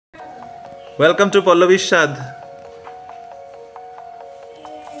Welcome to Pallabi Shaadh.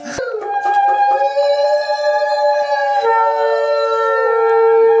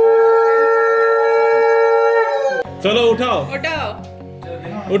 चलो उठाओ उठाओ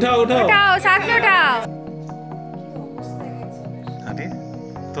उठाओ उठाओ उठाओ साथ में उठाओ। अरे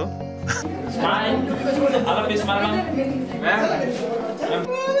तो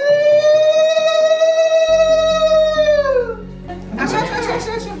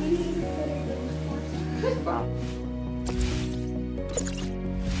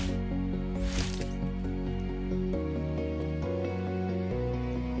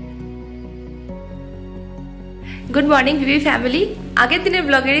गुड मॉर्निंग विवी फैमिली। আগের দিনের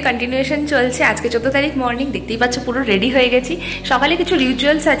ব্লগেরই কন্টিনিউয়েশন চলছে। আজকে 14 তারিখ মর্নিং, দেখতেই পাচ্ছ পুরো রেডি হয়ে গেছি। সকালে কিছু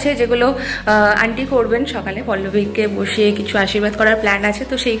রিচুয়ালস আছে যেগুলো আন্টি করবেন। সকালে পল্লবীকে বসিয়ে কিছু আশীর্বাদ করার প্ল্যান আছে,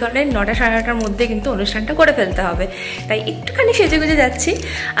 তো সেই কারণে 9টা সাড়ে 9টার মধ্যে কিন্তু অনুষ্ঠানটা করে ফেলতে হবে। তাই একটুখানি সেজে গুজে যাচ্ছি,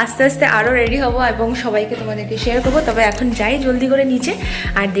 আস্তে আস্তে আরও রেডি হব এবং সবাইকে তোমাদেরকে শেয়ার করবো। তবে এখন যাই জলদি করে নিচে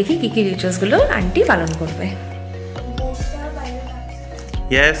আর দেখি কী কী রিচুয়ালসগুলো আন্টি পালন করবে।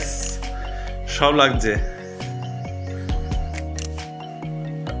 ইয়েস, সব লাগছে।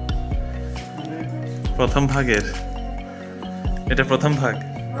 প্রথম ভাগের এটা প্রথম ভাগ।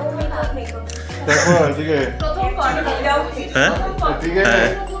 হ্যাঁ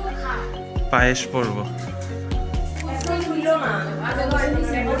পায়েস পড়ব।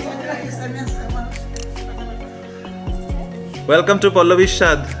 Welcome to Pallavi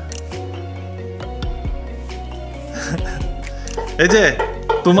Shad. এই যে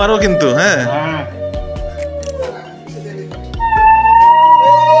তোমারও কিন্তু হ্যাঁ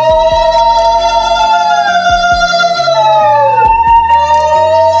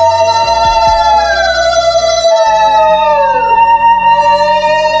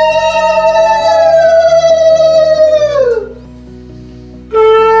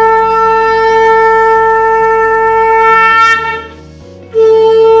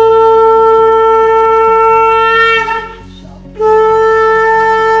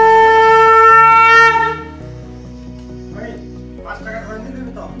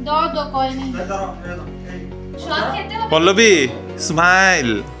পল্লবী স্মাইল,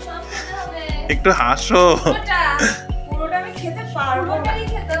 একটু হাসো।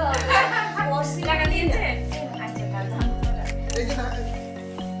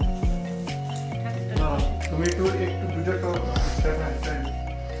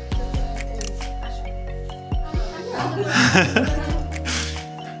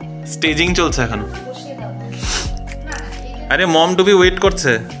 স্টেজিং চলছে এখন। আরে মম টুবি ওয়েট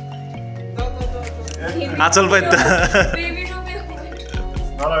করছে। আচল পাইতা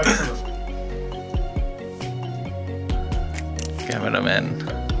ক্যামেরাম্যান।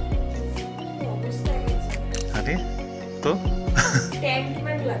 আরে তো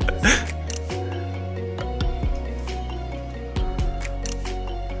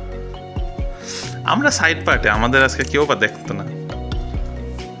আমরা সাইড পার্টে, আমাদের আজকে কেউ বা দেখতো না।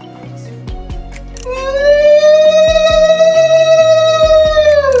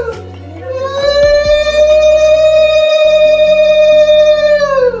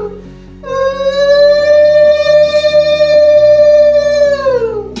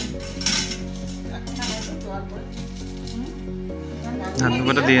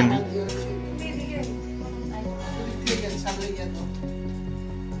 হাতটা দিয়ে নি।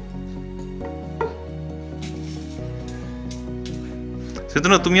 সেতো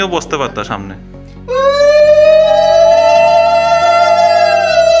না, তুমিও বসতে পারতা সামনে।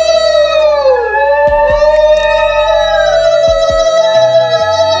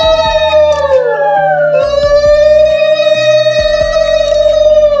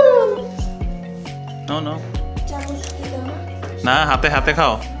 না হাতে হাতে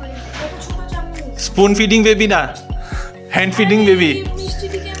খাও। স্পুন ফিডিং বেবি না, হ্যান্ড ফিডিং বেবি।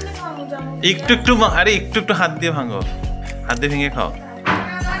 একটু একটু, আরে একটু একটু হাত দিয়ে ভাঙো, হাত দিয়ে ভেঙে খাও।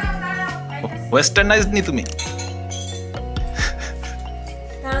 ওয়েস্টার্নাইজ নি তুমি।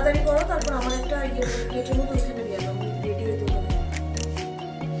 তাড়াতাড়ি করো, তারপর আমার একটা গেটের মতো ওখানে দিয়ে দাও, রেডি হতে হবে।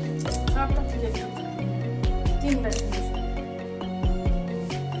 সবটা ঠিক আছে, 3টা ছিল।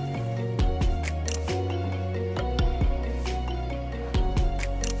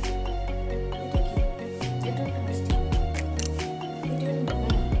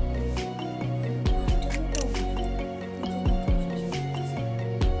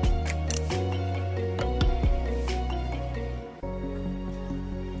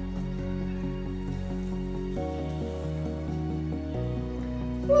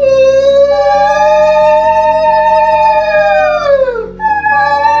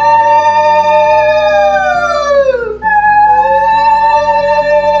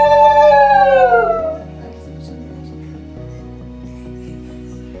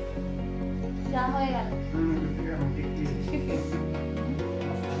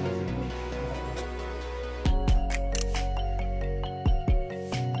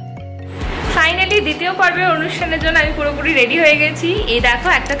 ফাইনালি দ্বিতীয় পর্বের অনুষ্ঠানের জন্য আমি পুরোপুরি রেডি হয়ে গেছি। এই দেখো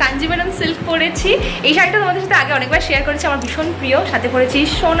একটা কাঞ্জিভারাম সিল্ক পরেছি। এই শাড়িটা তোমাদের সাথে আগে অনেকবার শেয়ার করেছি, আমার ভীষণ প্রিয়। সাথে পরেছি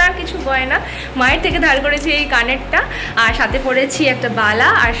সোনার কিছু গয়না, মায়ের থেকে ধার করেছি এই কানেরটা, আর সাথে পরেছি একটা বালা,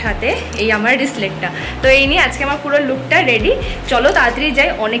 আর সাথে এই আমার রিসলেটটা। তো এই নিয়ে আজকে আমার পুরো লুকটা রেডি। চলো তাড়াতাড়ি যাই,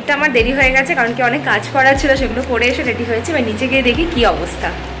 অনেকটা আমার দেরি হয়ে গেছে, কারণ কি অনেক কাজ করা ছিল, সেগুলো করে এসে রেডি হয়েছি। এবার নিচে গিয়ে দেখি কি অবস্থা।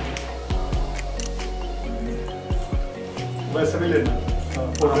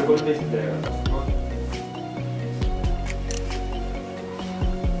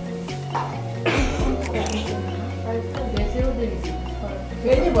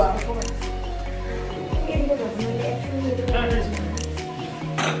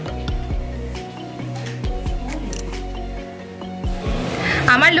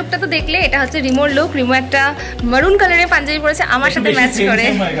 আমার লুকটা তো দেখলে, এটা হচ্ছে রিমোর লুক। রিমো একটা মারুন কালারের পাঞ্জাবি পরেছে, আমার সাথে ম্যাচ করে।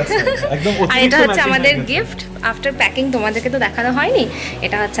 আর এটা হচ্ছে আমাদের গিফট আফটার প্যাকিং, তোমাদেরকে তো দেখানো হয়নি।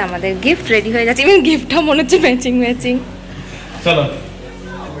 এটা হচ্ছে আমাদের গিফট, রেডি হয়ে যাচ্ছে। ইভেন গিফটটা মনে হচ্ছে ম্যাচিং ম্যাচিং। চলো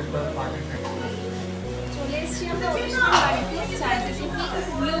চলে এসেছি আমরা অনুষ্ঠান বাড়িতে। চারদিকে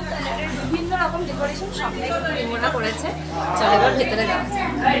ব্লু কালারের বিভিন্ন রকম ডেকোরেশন সবটাই কিন্তু রিমোরা করেছে। চলো এবার ভেতরে যাওয়া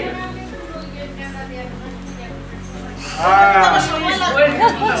যাক।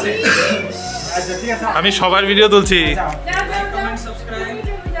 আমি সবার ভিডিও তুলছি,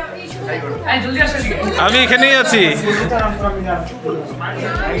 আমি এখানেই আছি।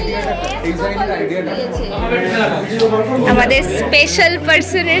 আমাদের স্পেশাল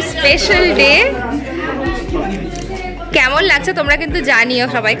পার্সনের স্পেশাল ডে। কেমন লাগছে তোমরা কিন্তু জানিও,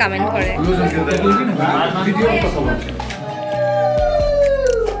 সবাই কমেন্ট করে।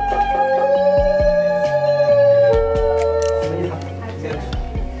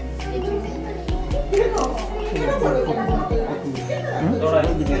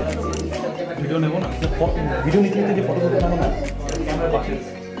 ভিডিও নেব না, ভিডিও নিতে নিতে যে ফটো তুলতে নেবো না, ক্যামেরা পাশে।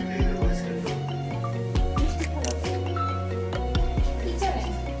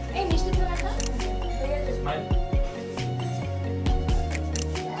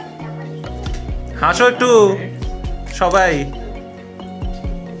 হাসো একটু সবাই।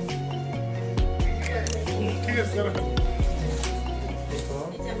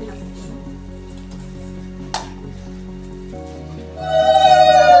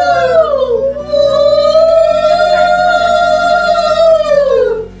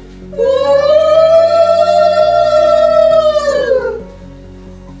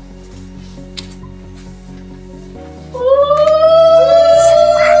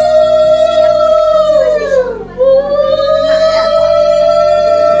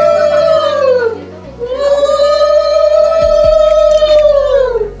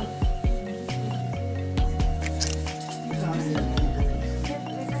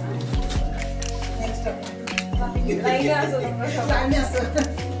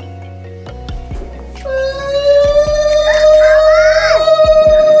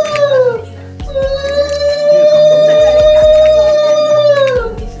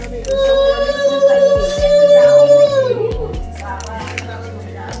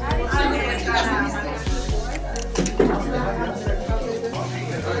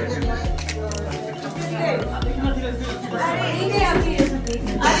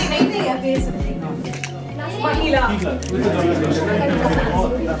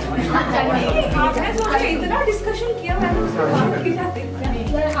 इतना डिस्कशन किया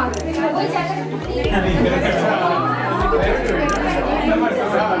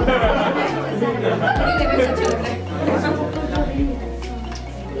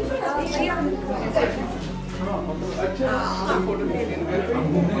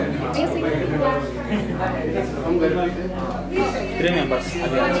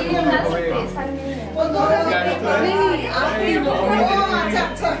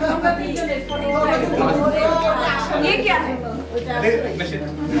ये क्या है?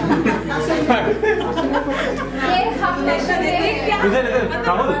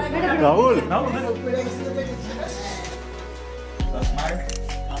 राहुल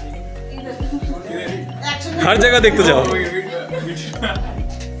हर जगह देखते जाओ,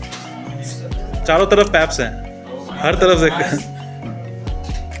 चारों तरफ पैप्स हैं, हर तरफ से।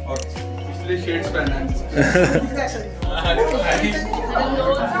 और पिछले शेड्स पहना है।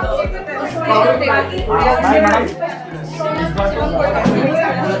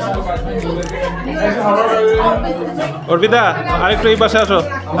 अर्पिता आरेकटू এই পাশে আসো।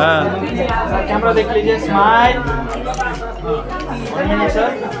 হ্যাঁ कैमरा देख लीजिए, smile. Sir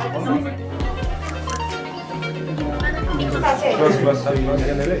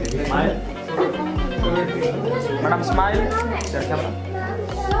madam smile. Camera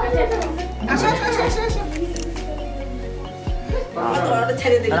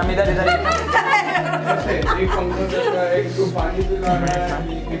madam इधर इधर एक कंप्यूटर का एक तो पानी पिलाना है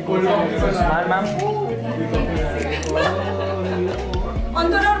एक कोल्ड कॉफी बनाना है मैम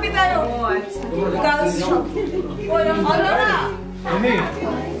अंदर और बितायो गर्ल्स शॉप अंदर नहीं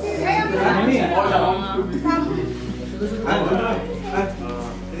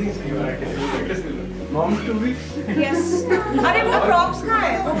यस अरे वो प्रॉप्स कहाँ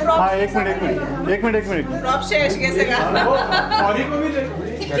है वो प्रॉप्स हाँ एक मिनट प्रॉप शेष कैसे का सॉरी को भी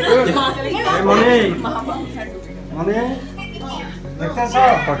मने देखता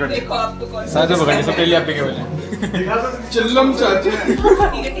साहब देखो आपको कौन सा साथ पकड़ने से पहले आप पे केवल चिल्लम चाचा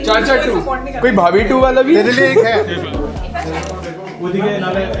चाचा 2 कोई भाभी 2 वाला भी तेरे लिए एक है उदिगे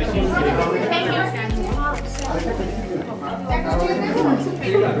नाले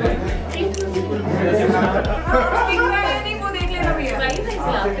नहीं वो देख लेना भैया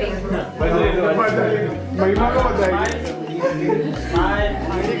महिमा को बताएगी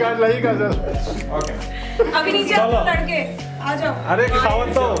लही का सर ओके अभी नीचे लड़के आ जाओ अरे खाओ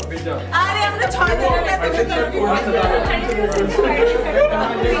तो अरे हमने 6 जने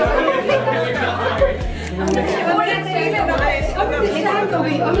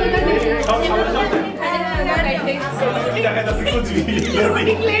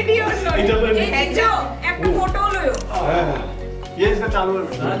একটা ফটো লয়ো ये इसका चालू है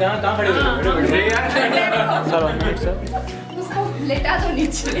कहाँ खड़े हो सर 1 मिनट सर उसको लेटा दो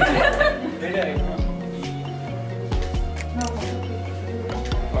नीचे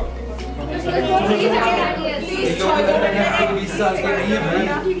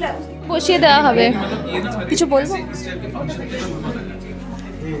বসিয়ে দেওয়া হবে কিছু বলবো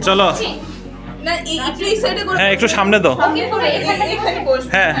চলো না একটু এই সাইডে করো হ্যাঁ একটু সামনে দাও এখানে বসো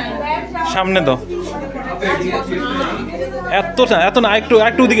হ্যাঁ সামনে দাও এত না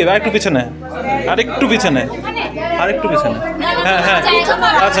একটু দিকে একটু পিছনে আরেকটু পিছনে হ্যাঁ হ্যাঁ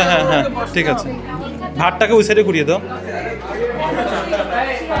আচ্ছা হ্যাঁ হ্যাঁ ঠিক আছে ভাতটাকে ওই সাইডে ঘুরিয়ে দাও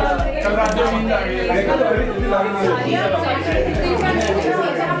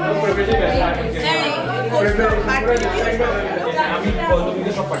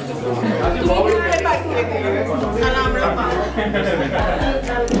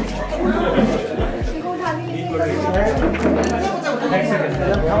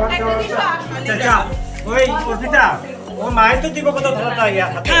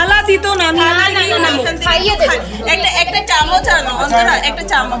থালা দিত না খাইয়ে দেব একটা চামচ আনো অন্তরা একটা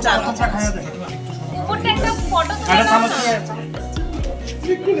চামচ আনো উপরটা একটা ফটো তুলে দাও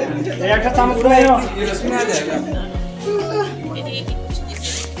একটা চামচ করে আনো ये रस्म में आ जाएगा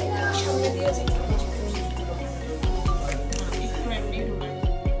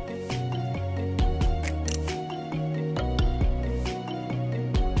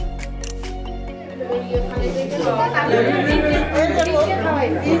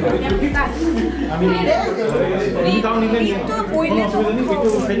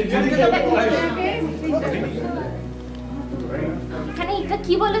এখানে এটা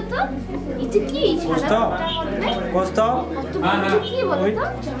কি বলো তো এটা কি কোস্তা কোস্তা কি বলো তো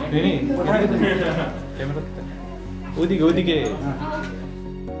नहीं ওদিকে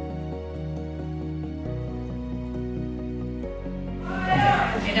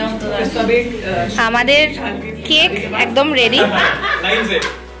আমাদের কেক একদম রেডি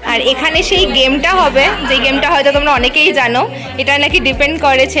আর এখানে সেই গেমটা হবে যে গেমটা হয়তো তোমরা অনেকেই জানো এটা নাকি ডিপেন্ড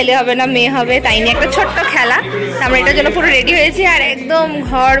করে ছেলে হবে না মেয়ে হবে তাই নিয়ে একটা ছোট্ট খেলা আমরা এটার জন্য পুরো রেডি হয়েছি আর একদম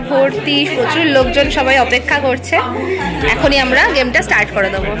ঘর ভর্তি প্রচুর লোকজন সবাই অপেক্ষা করছে এখনই আমরা গেমটা স্টার্ট করে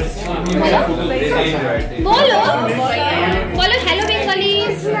দেবো বলো বলো হ্যালো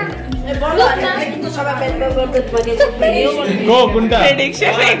বেঙ্গলিজ गो गुंडा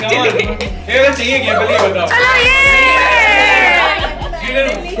प्रेडिक्शन एक्चुअली ये चाहिए क्या पहले बताओ चलो ये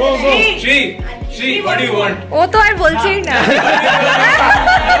गो Shri what do you want ও তো আর বলছেই না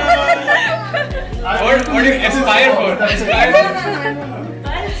what do you aspire for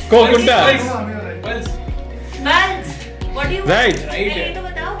गो गुंडा Pulse. What do you right ये तो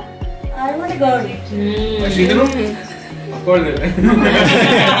बताओ I want a girl Shridhar of course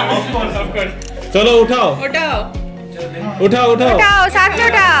चलो उठाओ उठाओ उठाओ उठाओ साथ में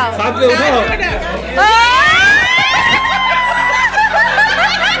उठाओ साथ में उठाओ ओ!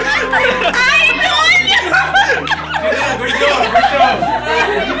 good job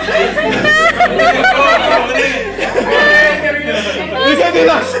इसे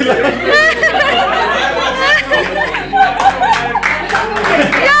दिला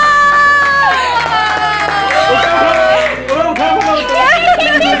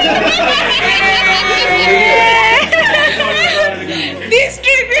this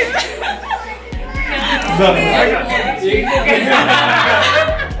trick is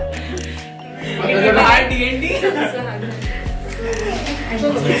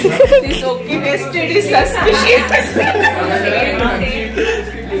This okay wasted is suspicious.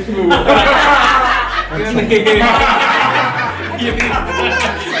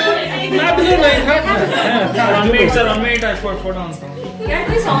 यार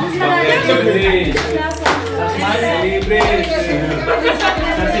कोई सॉन्ग्स लगा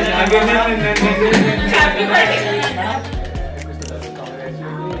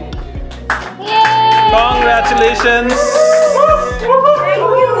Congratulations.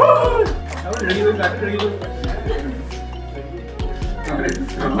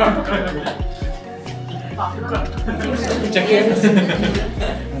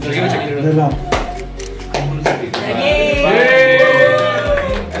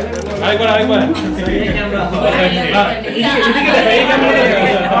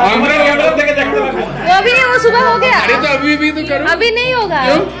 अभी नहीं, वो सुबह हो गया। अरे तो अभी भी तो करो। अभी नहीं होगा,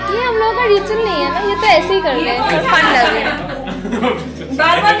 ये हम लोगों का रिचुअल नहीं है ना, ये तो ऐसे ही कर ले, फन लगे।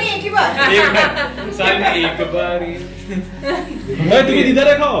 बार-बार नहीं, एक ही बार। साल में एक बार ही। तुम दीदा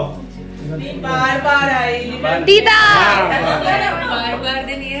रखो। बार-बार आई। दीदा। बार-बार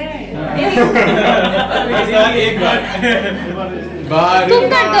देनी है। साल एक बार। तुम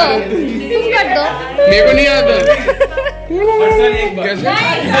कर दो, तुम कर दो। मेरे को नहीं आता। साल एक बार। कैसे?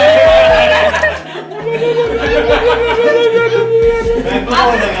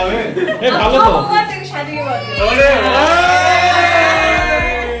 ভালো তো शादी के बाद।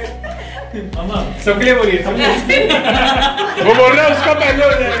 सबके लिए बोलिए। वो बोल रहा है उसका पहले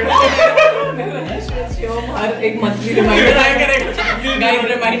हो जाएगा। हर एक मंथली रिमाइंडर आया करेगा। Guys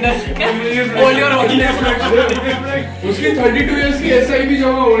reminder. All your audience. उसकी 32 इयर्स की एसआई भी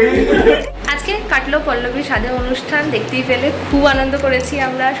जमा हो रही है। আজকে কাটলো পল্লবীর সাধে অনুষ্ঠান, দেখতেই পেলে খুব আনন্দ করেছি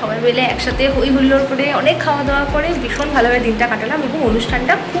আমরা সবাই মিলে একসাথে হই হুল্লোড় করে, অনেক খাওয়া দাওয়া করে ভীষণ ভালোভাবে দিনটা কাটালাম এবং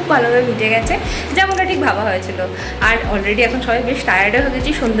অনুষ্ঠানটা খুব ভালোভাবে মিটে গেছে যেমনটা ঠিক ভাবা হয়েছিল। আর অলরেডি এখন সবাই বেশ টায়ার্ডও হয়ে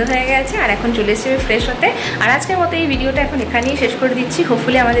গেছি, সন্ধ্যা হয়ে গেছে, আর এখন চলে এসেছি ফ্রেশ হতে। আর আজকের মতো এই ভিডিওটা এখন এখানেই শেষ করে দিচ্ছি।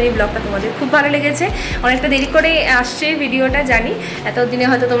 হোপফুলি আমাদের এই ব্লগটা তোমাদের খুব ভালো লেগেছে। অনেকটা দেরি করে আসছে ভিডিওটা জানি, এতদিনে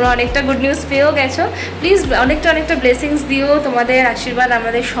হয়তো তোমরা অনেকটা গুড নিউজ পেয়েও গেছো। প্লিজ অনেকটা ব্লেসিংস দিও, তোমাদের আশীর্বাদ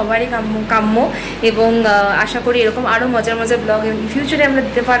আমাদের সবারই কাম্য এবং আশা করি এরকম আরও মজার ব্লগ ফিউচারে আমরা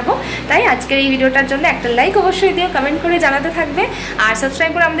দিতে পারবো। তাই আজকের এই ভিডিওটার জন্য একটা লাইক অবশ্যই দিও, কমেন্ট করে জানাতে থাকবে, আর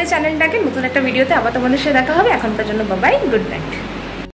সাবস্ক্রাইব করে আমাদের চ্যানেলটাকে। নতুন একটা ভিডিওতে আবার তোমাদের সাথে দেখা হবে। এখনকার জন্য বাই, গুড নাইট।